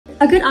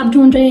अगर आप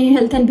ढूंढ रहे हैं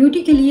हेल्थ एंड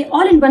ब्यूटी के लिए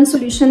all in one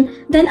solution,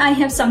 then I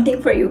have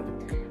something for you.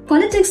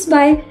 Collagix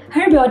by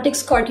Herbiotics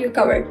got you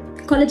covered.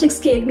 Collagix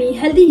gave me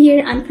healthy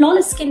hair and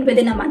flawless skin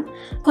within a month.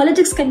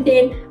 Collagix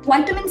contain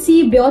vitamin C,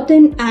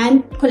 biotin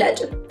and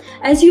collagen.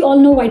 As you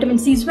all know,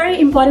 vitamin C is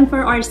very important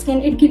for our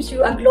skin. It gives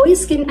you a glowy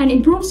skin and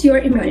improves your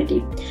immunity.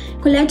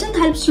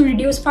 Collagen helps to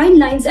reduce fine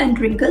lines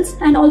and wrinkles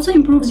and also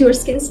improves your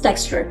skin's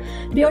texture.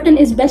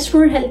 Biotin is best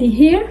for healthy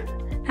hair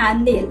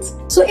and nails.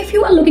 So if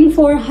you are looking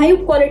for high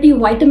quality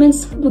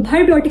vitamins,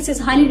 Herbiotics is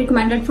highly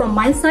recommended from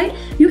my side.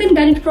 You can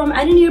get it from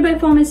any nearby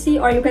pharmacy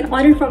or you can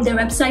order from their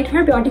website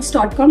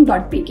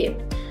herbiotics.com.pk.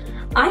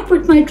 I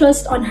put my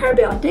trust on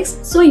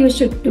Herbiotics, so you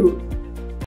should too.